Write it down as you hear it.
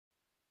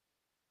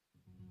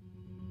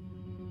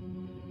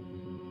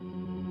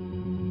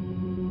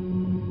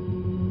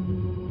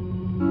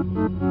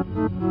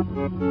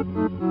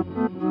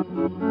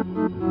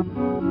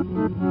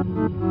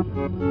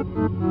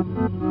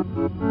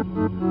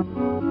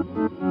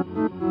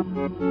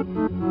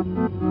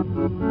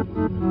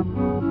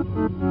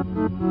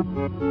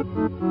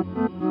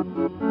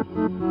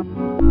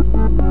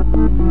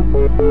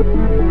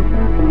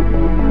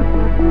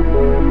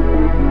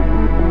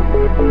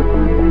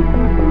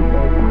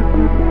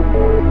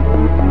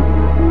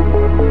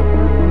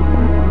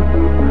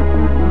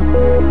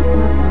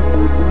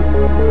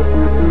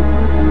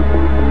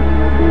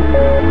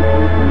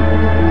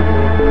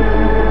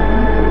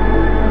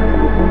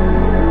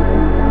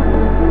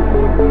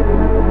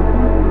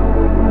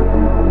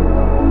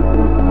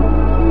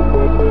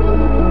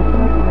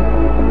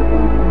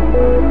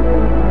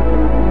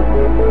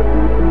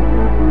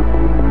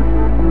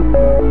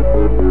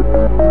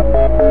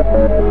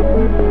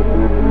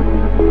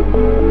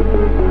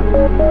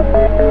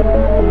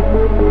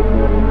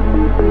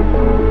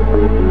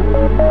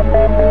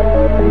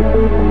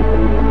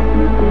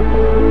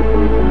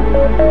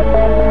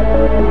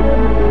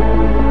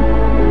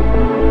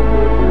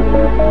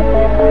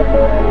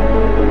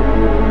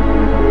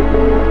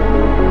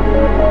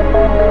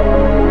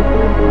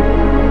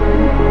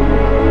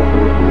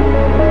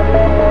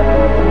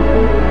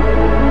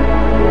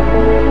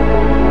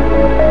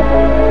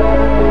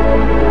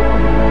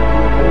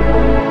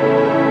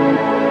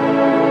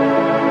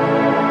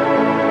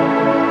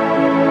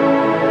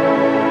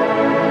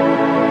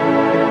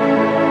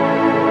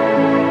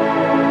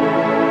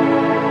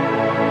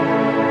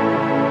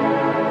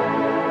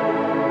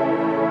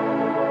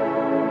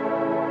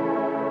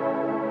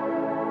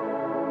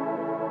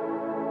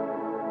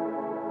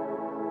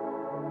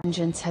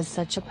Engines has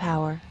such a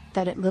power,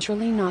 that it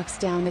literally knocks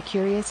down the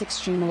curious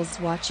extremals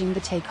watching the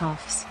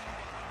takeoffs.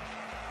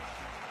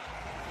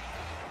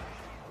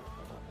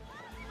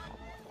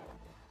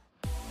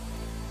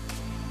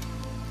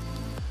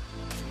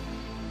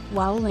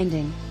 While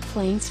landing,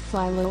 planes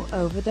fly low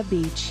over the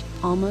beach,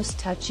 almost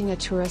touching a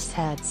tourist's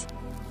heads.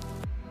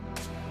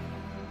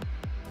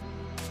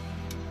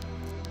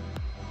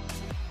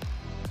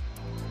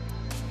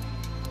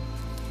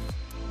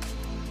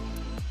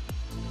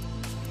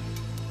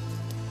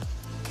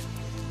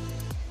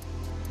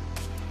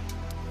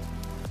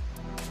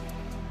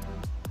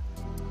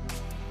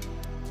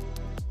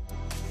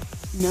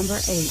 Number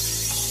 8.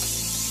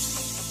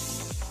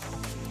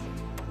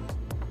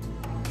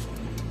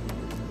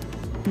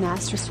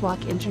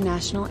 Narsarsuaq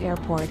International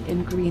Airport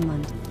in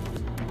Greenland.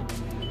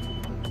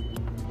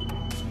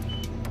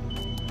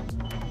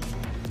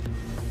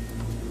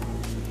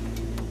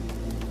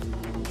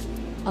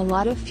 A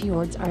lot of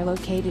fjords are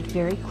located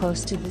very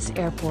close to this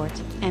airport,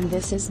 and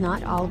this is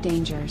not all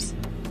dangers.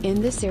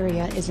 In this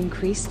area is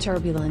increased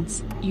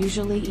turbulence,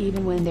 usually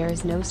even when there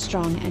is no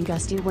strong and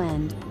gusty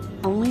wind.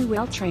 Only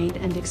well-trained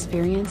and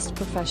experienced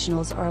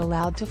professionals are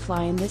allowed to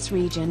fly in this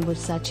region with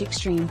such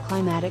extreme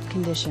climatic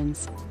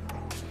conditions.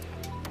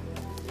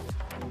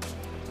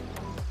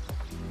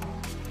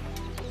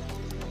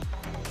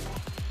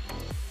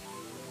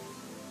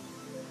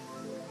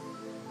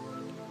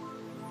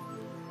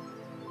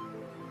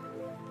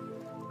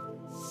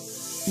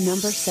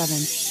 Number 7.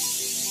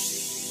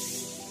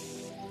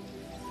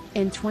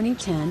 In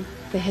 2010,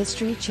 the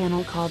History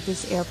Channel called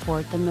this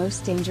airport the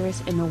most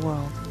dangerous in the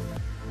world.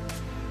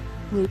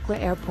 Lukla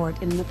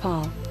Airport in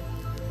Nepal.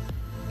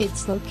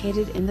 It's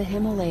located in the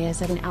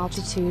Himalayas at an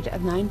altitude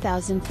of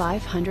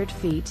 9,500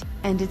 feet,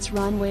 and its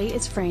runway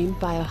is framed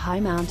by a high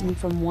mountain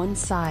from one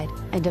side,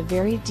 and a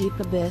very deep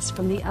abyss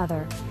from the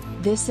other.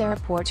 This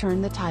airport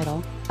earned the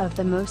title of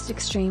the most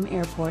extreme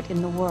airport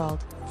in the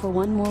world, for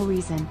one more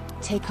reason: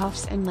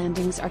 takeoffs and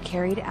landings are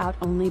carried out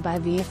only by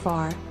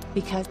VFR,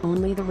 because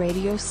only the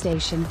radio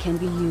station can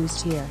be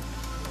used here.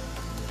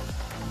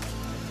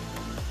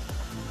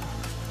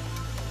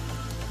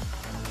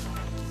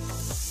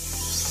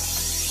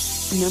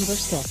 Number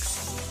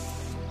 6.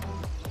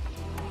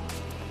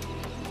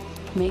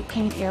 Mae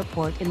Kaeng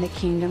Airport in the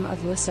Kingdom of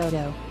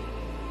Lesotho.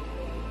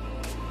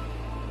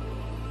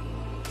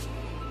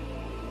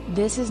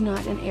 This is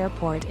not an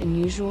airport in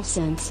usual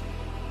sense.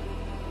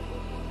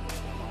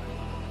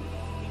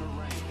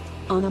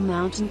 On a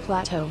mountain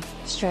plateau,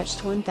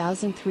 stretched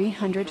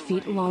 1,300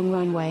 feet long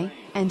runway,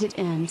 and it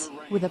ends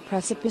with a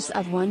precipice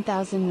of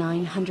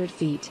 1,900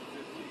 feet.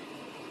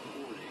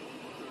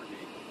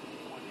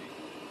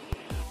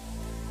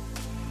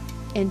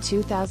 In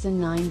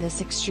 2009,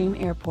 this extreme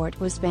airport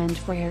was banned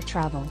for air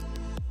travel.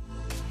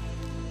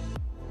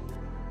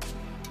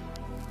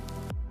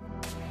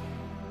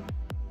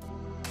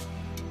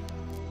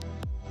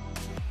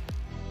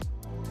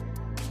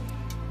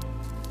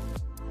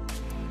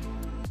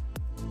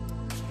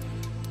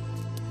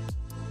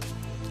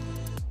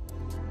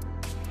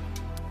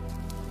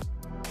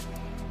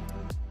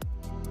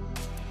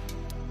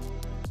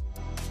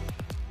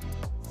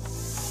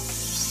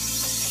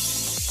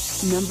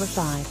 Number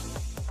 5.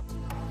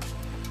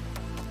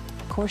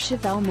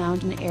 Courchevel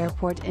Mountain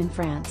Airport in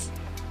France.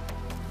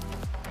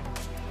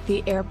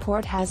 The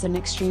airport has an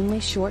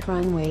extremely short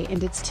runway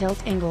and its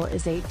tilt angle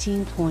is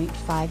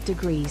 18.5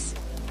 degrees.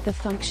 The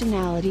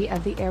functionality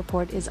of the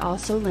airport is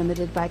also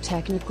limited by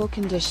technical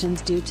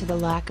conditions due to the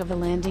lack of a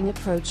landing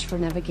approach for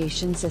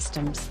navigation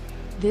systems.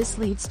 This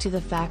leads to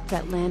the fact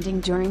that landing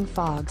during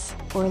fogs,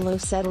 or low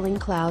settling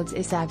clouds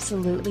is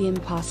absolutely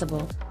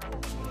impossible.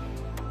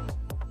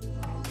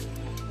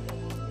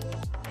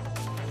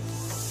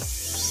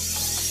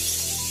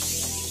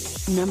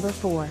 Number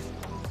 4.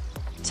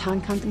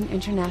 Toncuntin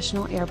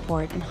International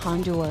Airport in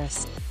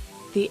Honduras.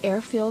 The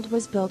airfield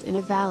was built in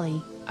a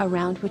valley,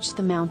 around which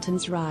the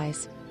mountains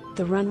rise.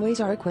 The runways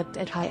are equipped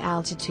at high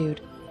altitude.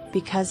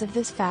 Because of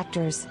these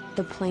factors,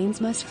 the planes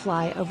must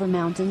fly over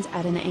mountains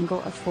at an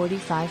angle of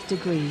 45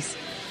 degrees.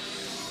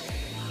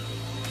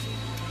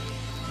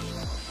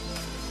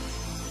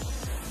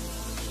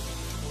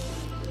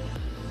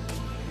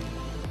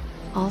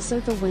 Also,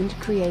 the wind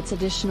creates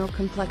additional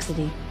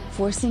complexity,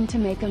 forcing to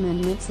make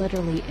amendments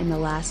literally in the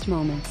last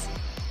moments.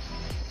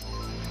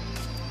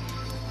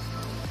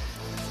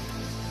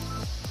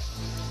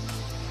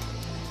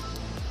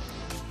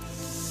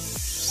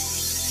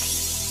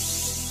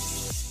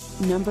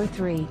 Number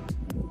 3.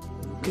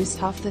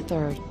 Gustave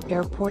III,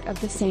 Airport of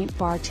the Saint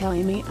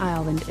Barthélemy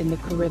Island in the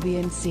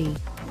Caribbean Sea.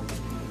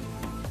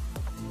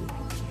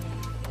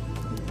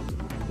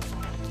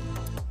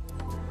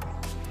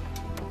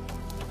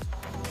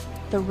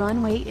 The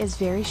runway is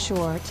very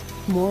short,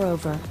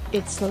 moreover,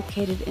 it's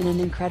located in an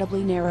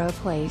incredibly narrow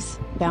place,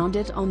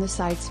 bounded on the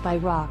sides by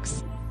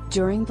rocks.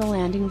 During the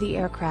landing, the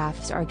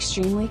aircrafts are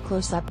extremely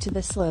close up to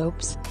the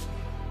slopes,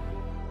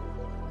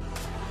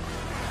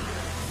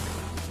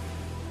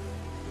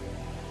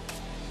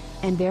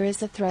 and there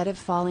is a threat of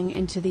falling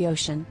into the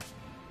ocean.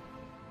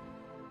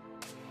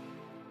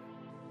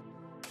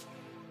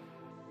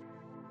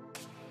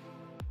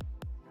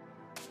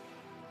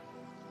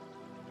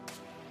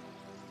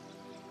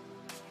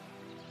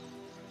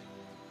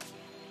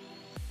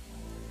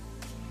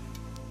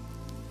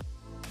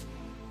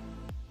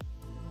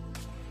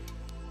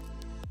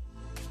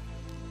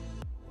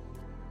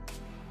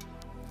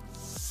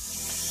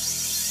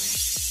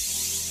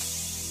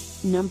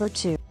 Number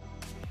 2.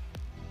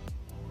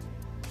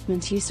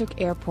 Montesuk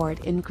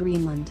Airport in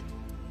Greenland.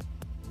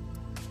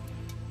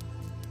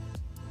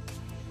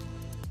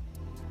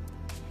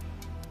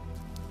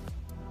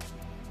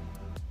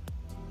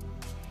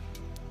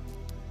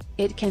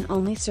 It can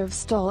only serve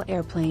STOL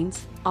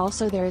airplanes,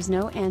 also there is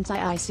no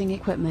anti-icing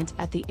equipment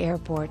at the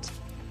airport.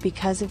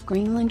 Because of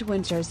Greenland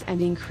winters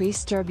and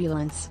increased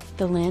turbulence,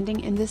 the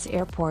landing in this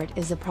airport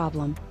is a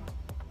problem.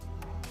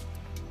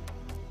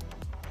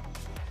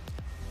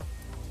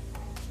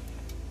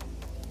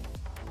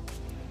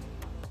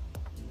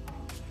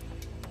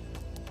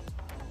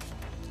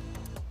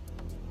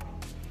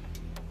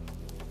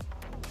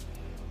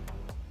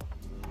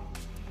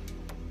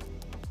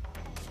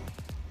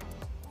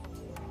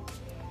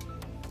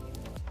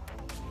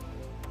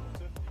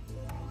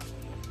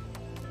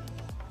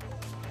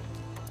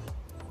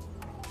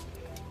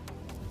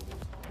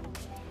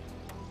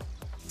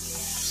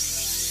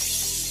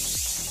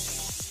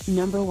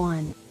 Number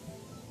 1.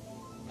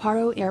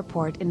 Paro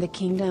Airport in the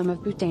Kingdom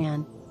of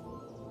Bhutan.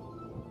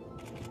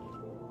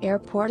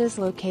 Airport is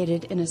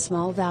located in a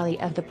small valley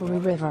of the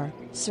Paro River,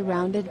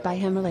 surrounded by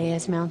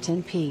Himalayas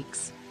mountain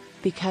peaks.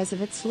 Because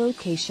of its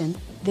location,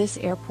 this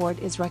airport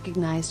is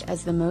recognized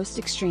as the most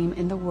extreme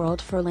in the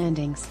world for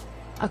landings.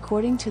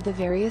 According to the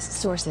various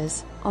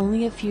sources,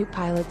 only a few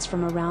pilots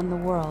from around the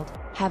world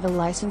have a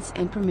license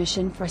and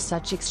permission for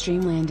such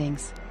extreme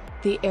landings.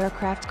 The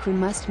aircraft crew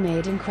must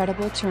make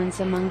incredible turns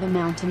among the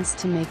mountains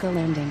to make a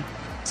landing.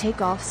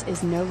 Takeoffs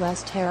is no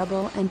less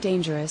terrible and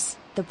dangerous.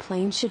 The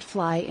plane should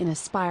fly in a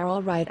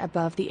spiral right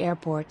above the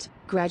airport,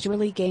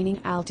 gradually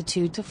gaining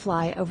altitude to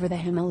fly over the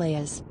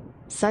Himalayas.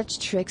 Such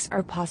tricks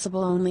are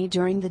possible only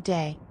during the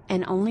day,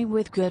 and only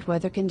with good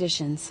weather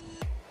conditions.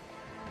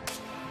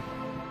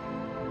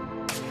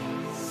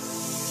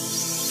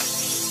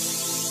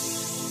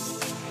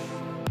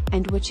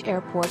 And which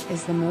airport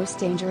is the most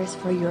dangerous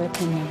for your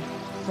opinion?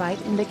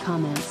 Write in the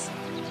comments.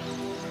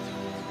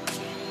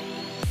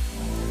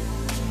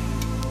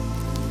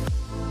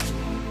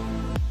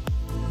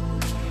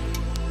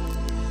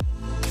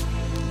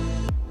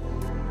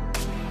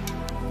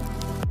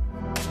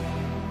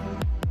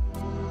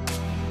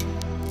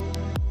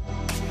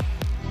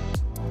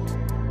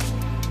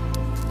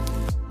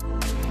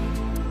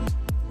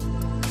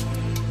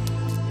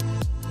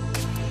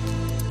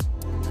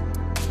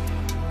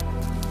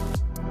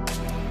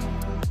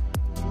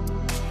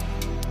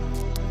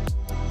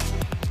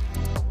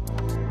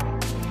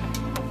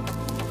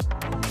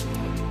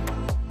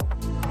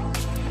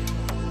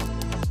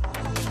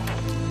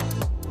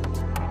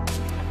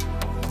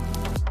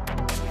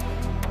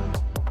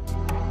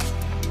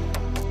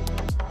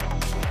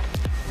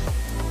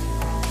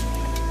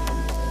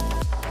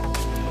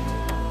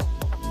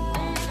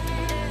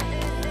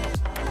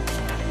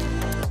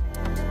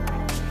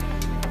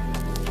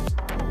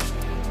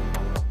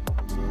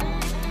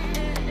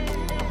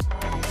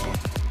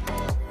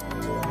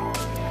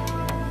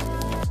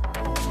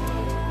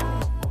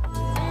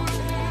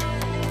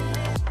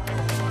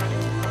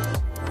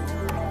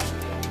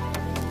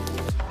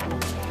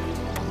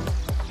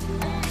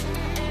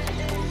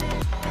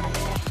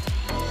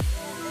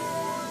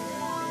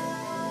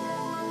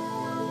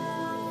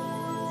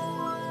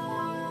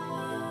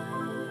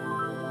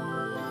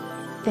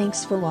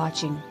 Thanks for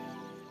watching.